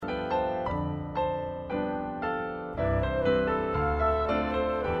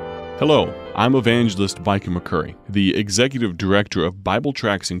Hello, I'm Evangelist Viking McCurry, the Executive Director of Bible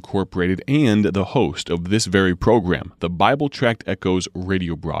Tracts Incorporated and the host of this very program, the Bible Tract Echoes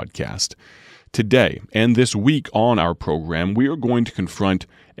radio broadcast. Today, and this week on our program, we are going to confront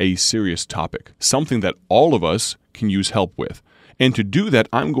a serious topic, something that all of us can use help with. And to do that,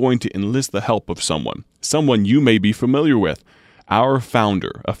 I'm going to enlist the help of someone you may be familiar with, our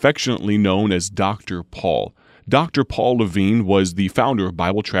founder, affectionately known as Dr. Paul. Dr. Paul Levine was the founder of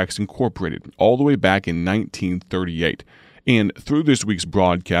Bible Tracts Incorporated all the way back in 1938. And through this week's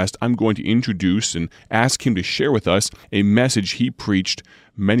broadcast, I'm going to introduce and ask him to share with us a message he preached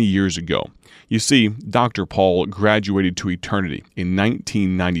many years ago. You see, Dr. Paul graduated to eternity in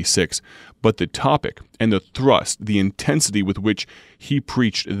 1996, but the topic and the thrust, the intensity with which he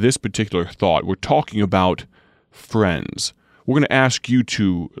preached this particular thought, we're talking about friends. We're going to ask you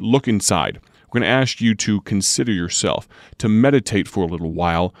to look inside. We're going to ask you to consider yourself, to meditate for a little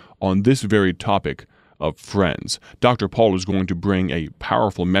while on this very topic of friends. Dr. Paul is going to bring a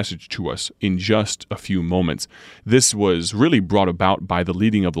powerful message to us in just a few moments. This was really brought about by the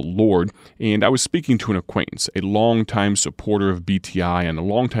leading of the Lord, and I was speaking to an acquaintance, a longtime supporter of BTI and a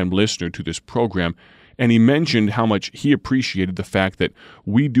longtime listener to this program, and he mentioned how much he appreciated the fact that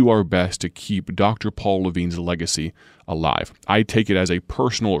we do our best to keep Dr. Paul Levine's legacy alive. I take it as a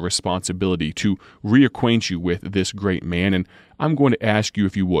personal responsibility to reacquaint you with this great man, and I'm going to ask you,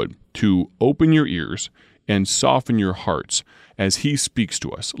 if you would, to open your ears and soften your hearts as he speaks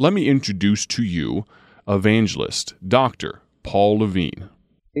to us. Let me introduce to you Evangelist Dr. Paul Levine.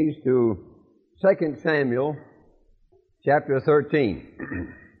 He's to 2 Samuel chapter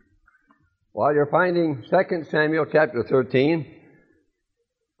 13. While you're finding 2 Samuel chapter 13,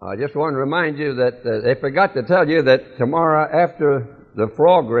 I just want to remind you that they forgot to tell you that tomorrow after the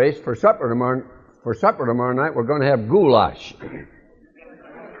frog race for supper tomorrow night, we're going to have goulash.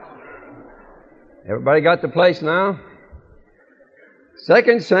 Everybody got the place now?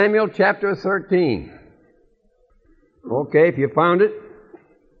 2 Samuel chapter 13. Okay, if you found it,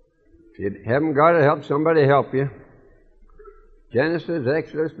 if you haven't got it, help somebody help you. Genesis,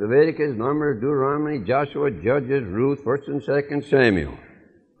 Exodus, Leviticus, Numbers, Deuteronomy, Joshua, Judges, Ruth, 1st and 2nd Samuel.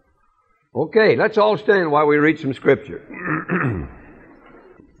 Okay, let's all stand while we read some Scripture.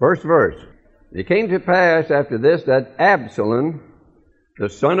 First verse. It came to pass after this that Absalom, the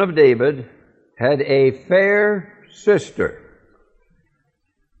son of David, had a fair sister.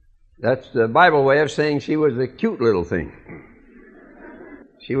 That's the Bible way of saying she was a cute little thing.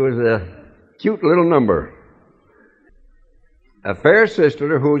 She was a cute little number. A fair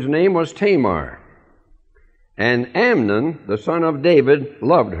sister whose name was Tamar. And Amnon, the son of David,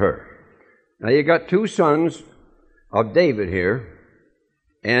 loved her. Now you got two sons of David here,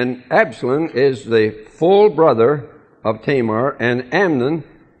 and Absalom is the full brother of Tamar, and Amnon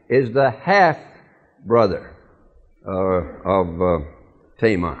is the half brother of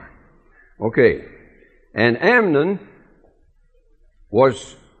Tamar. Okay, and Amnon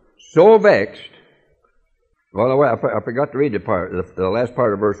was so vexed. Well, I forgot to read the last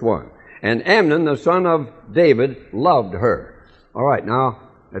part of verse 1. And Amnon, the son of David, loved her. All right,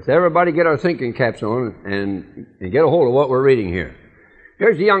 now, let's everybody get our thinking caps on and get a hold of what we're reading here.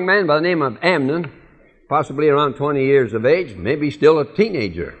 Here's a young man by the name of Amnon, possibly around 20 years of age, maybe still a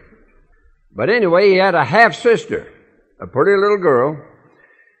teenager. But anyway, he had a half-sister, a pretty little girl,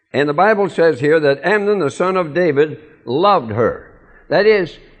 and the Bible says here that Amnon, the son of David, loved her. That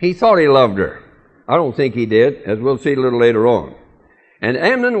is, he thought he loved her. I don't think he did, as we'll see a little later on. And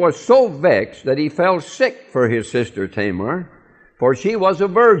Amnon was so vexed that he fell sick for his sister Tamar, for she was a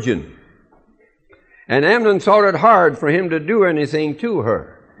virgin. And Amnon thought it hard for him to do anything to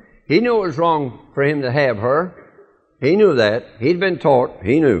her. He knew it was wrong for him to have her. He knew that. He'd been taught.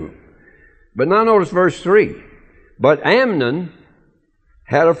 He knew. But now notice verse 3. But Amnon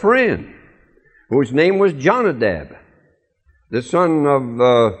had a friend whose name was Jonadab, the son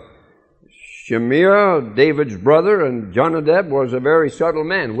of Shemaiah, David's brother, and Jonadab was a very subtle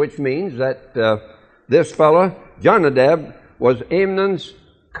man, which means that this fellow, Jonadab, was Amnon's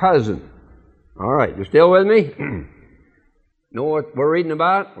cousin. All right, you still with me? Know what we're reading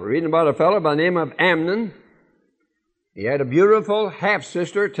about? We're reading about a fellow by the name of Amnon. He had a beautiful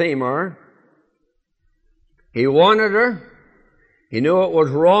half-sister, Tamar. He wanted her. He knew it was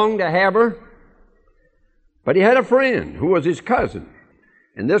wrong to have her. But he had a friend who was his cousin.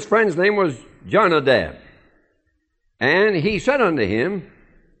 And this friend's name was Jonadab. And he said unto him,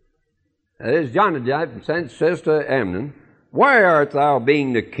 that is, Jonadab says to Amnon, Why art thou,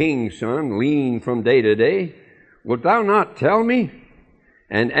 being the king's son, lean from day to day? Wilt thou not tell me?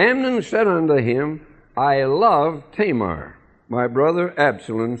 And Amnon said unto him, I love Tamar, my brother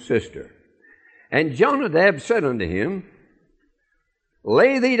Absalom's sister. And Jonadab said unto him,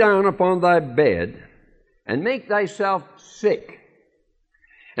 Lay thee down upon thy bed, and make thyself sick.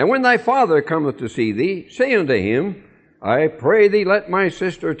 And when thy father cometh to see thee, say unto him, I pray thee, let my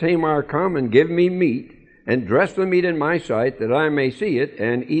sister Tamar come and give me meat, and dress the meat in my sight, that I may see it,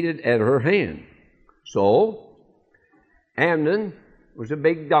 and eat it at her hand. So Amnon was a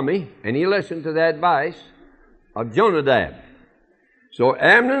big dummy, and he listened to the advice of Jonadab. So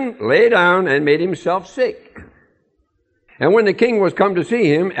Amnon lay down and made himself sick. And when the king was come to see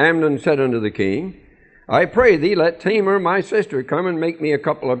him, Amnon said unto the king, I pray thee, let Tamar my sister come and make me a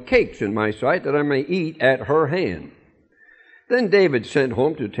couple of cakes in my sight, that I may eat at her hand. Then David sent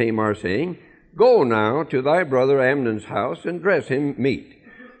home to Tamar, saying, Go now to thy brother Amnon's house, and dress him meat.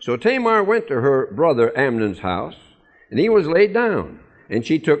 So Tamar went to her brother Amnon's house, and he was laid down. And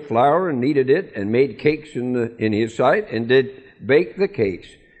she took flour and kneaded it, and made cakes in his sight, and did bake the cakes.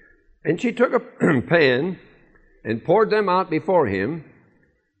 And she took a pan, and poured them out before him,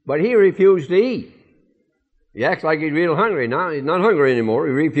 but he refused to eat. He acts like he's real hungry now. He's not hungry anymore.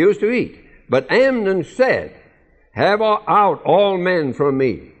 He refused to eat. But Amnon said, Have out all men from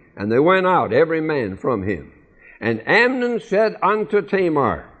me. And they went out, every man from him. And Amnon said unto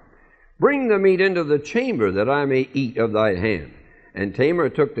Tamar, Bring the meat into the chamber, that I may eat of thy hand. And Tamar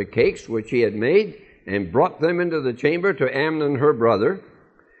took the cakes which he had made, and brought them into the chamber to Amnon her brother.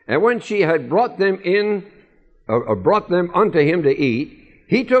 And when she had brought them unto him to eat,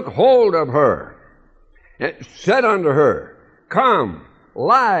 he took hold of her, and said unto her, Come,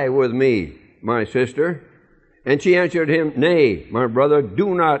 lie with me, my sister. And she answered him, Nay, my brother,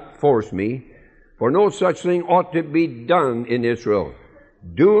 do not force me, for no such thing ought to be done in Israel.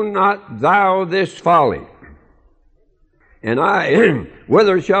 Do not thou this folly. And I,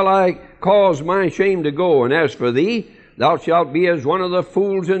 whither shall I cause my shame to go? And as for thee, thou shalt be as one of the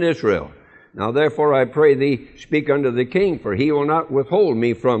fools in Israel. Now therefore I pray thee, speak unto the king, for he will not withhold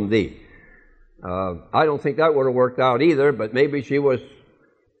me from thee. I don't think that would have worked out either, but maybe she was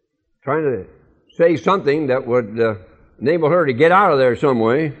trying to say something that would enable her to get out of there some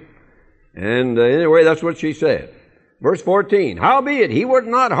way. And anyway, that's what she said. Verse 14, Howbeit he would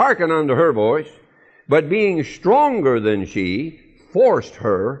not hearken unto her voice, but being stronger than she, forced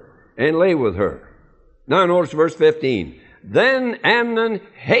her, and lay with her. Now notice verse 15. Then Amnon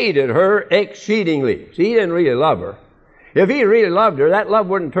hated her exceedingly. See, he didn't really love her. If he really loved her, that love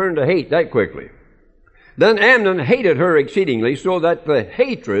wouldn't turn to hate that quickly. Then Amnon hated her exceedingly, so that the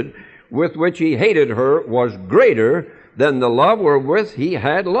hatred with which he hated her was greater than the love wherewith he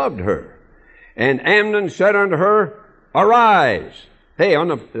had loved her. And Amnon said unto her, Arise. Hey,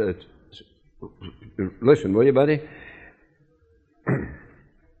 listen, will you, buddy?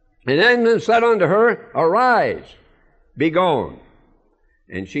 And Amnon said unto her, Arise, be gone.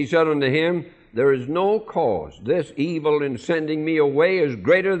 And she said unto him, There is no cause. This evil in sending me away is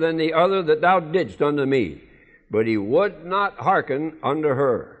greater than the other that thou didst unto me. But he would not hearken unto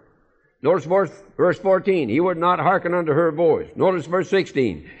her. Notice verse 14. He would not hearken unto her voice. Notice verse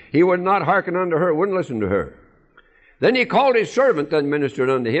 16. He would not hearken unto her, wouldn't listen to her. Then he called his servant that ministered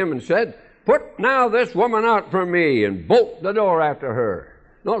unto him and said, Put now this woman out from me, and bolt the door after her.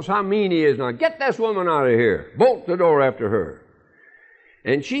 Notice how mean he is now. Get this woman out of here. Bolt the door after her.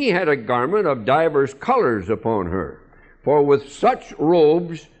 And she had a garment of divers colors upon her, for with such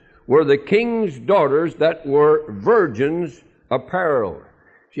robes were the king's daughters that were virgins apparelled.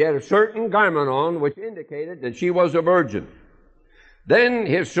 She had a certain garment on which indicated that she was a virgin. Then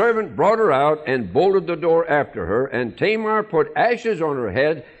his servant brought her out and bolted the door after her, and Tamar put ashes on her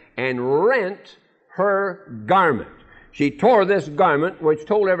head and rent her garment. She tore this garment, which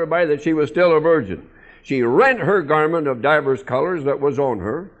told everybody that she was still a virgin. She rent her garment of divers colors that was on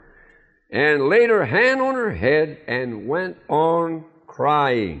her, and laid her hand on her head, and went on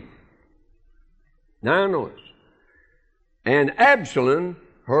crying. Now notice. And Absalom,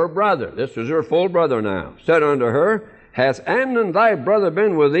 her brother, this is her full brother now, said unto her, Hath Amnon thy brother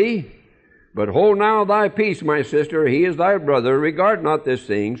been with thee? But hold now thy peace, my sister, he is thy brother, regard not this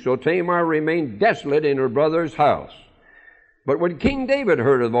thing. So Tamar remained desolate in her brother's house. But when King David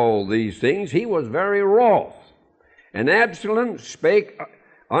heard of all these things, he was very wroth. And Absalom spake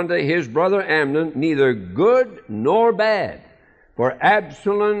unto his brother Amnon neither good nor bad. For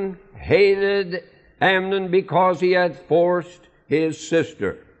Absalom hated Amnon because he had forced his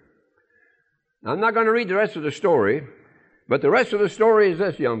sister. Now, I'm not going to read the rest of the story, but the rest of the story is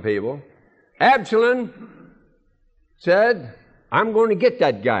this, young people. Absalom said, I'm going to get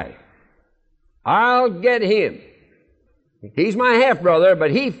that guy. I'll get him. He's my half-brother, but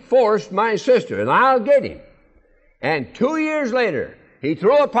he forced my sister, and I'll get him. And 2 years later, he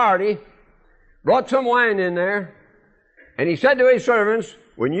threw a party, brought some wine in there, and he said to his servants,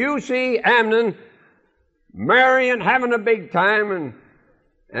 when you see Amnon marrying, having a big time, and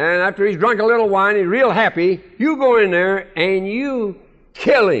after he's drunk a little wine, he's real happy, you go in there and you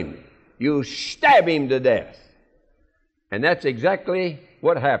kill him. You stab him to death. And that's exactly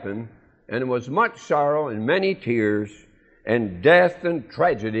what happened. And there was much sorrow and many tears and death and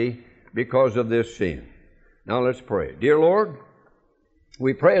tragedy because of this sin. Now let's pray. Dear Lord,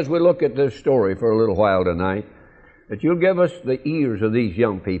 we pray as we look at this story for a little while tonight, that you'll give us the ears of these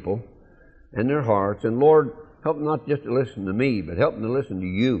young people and their hearts. And Lord, help them not just to listen to me, but help them to listen to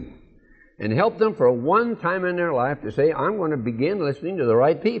you. And help them for one time in their life to say, I'm going to begin listening to the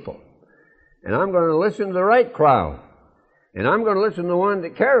right people. And I'm going to listen to the right crowd. And I'm going to listen to the one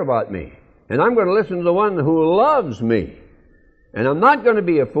that care about me. And I'm going to listen to the one who loves me. And I'm not going to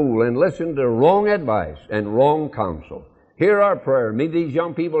be a fool and listen to wrong advice and wrong counsel. Hear our prayer. May these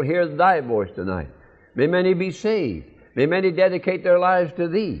young people hear thy voice tonight. May many be saved. May many dedicate their lives to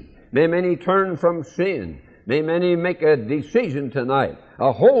thee. May many turn from sin. May many make a decision tonight,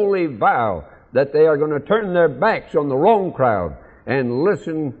 a holy vow, that they are going to turn their backs on the wrong crowd and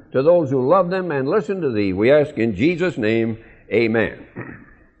listen to those who love them and listen to thee. We ask in Jesus' name, amen.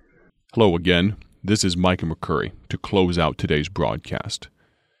 Hello again. This is Micah McCurry to close out today's broadcast.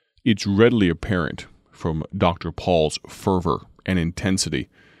 It's readily apparent from Dr. Paul's fervor and intensity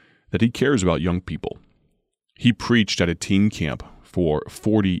that he cares about young people. He preached at a teen camp for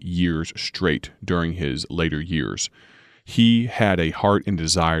 40 years straight during his later years. He had a heart and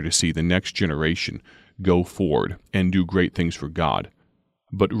desire to see the next generation go forward and do great things for God.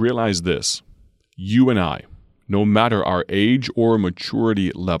 But realize this, you and I, no matter our age or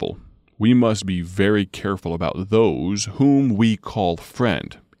maturity level, we must be very careful about those whom we call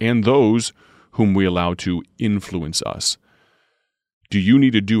friend and those whom we allow to influence us. Do you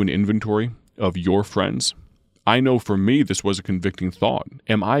need to do an inventory of your friends? I know for me this was a convicting thought.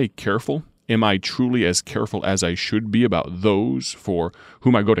 Am I careful? Am I truly as careful as I should be about those for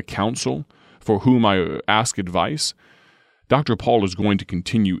whom I go to counsel, for whom I ask advice? Dr. Paul is going to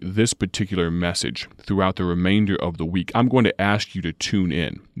continue this particular message throughout the remainder of the week. I'm going to ask you to tune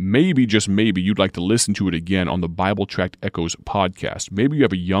in. Maybe, just maybe, you'd like to listen to it again on the Bible Tract Echoes podcast. Maybe you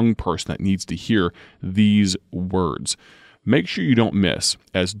have a young person that needs to hear these words. Make sure you don't miss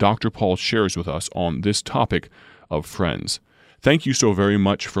as Dr. Paul shares with us on this topic of friends. Thank you so very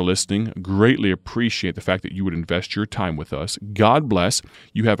much for listening. Greatly appreciate the fact that you would invest your time with us. God bless.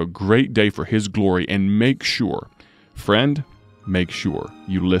 You have a great day for His glory, and make sure, friend, make sure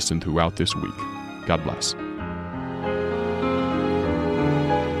you listen throughout this week. God bless.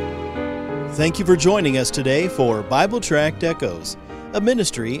 Thank you for joining us today for Bible Tract Echoes, a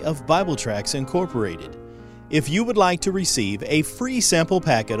ministry of Bible Tracts Incorporated. If you would like to receive a free sample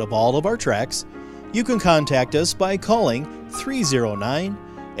packet of all of our tracts, you can contact us by calling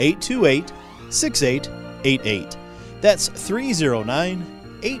 309-828-6888. That's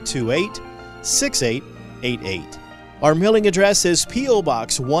 309-828-6888. Our mailing address is P.O.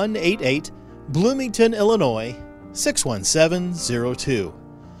 Box 188, Bloomington, Illinois, 61702.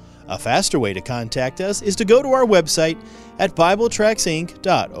 A faster way to contact us is to go to our website at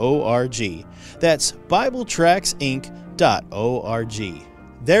BibleTractsInc.org. That's BibleTractsInc.org.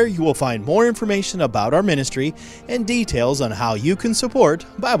 There you will find more information about our ministry and details on how you can support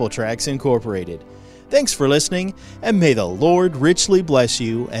Bible Tracts Incorporated. Thanks for listening, and may the Lord richly bless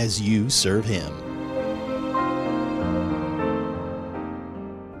you as you serve Him.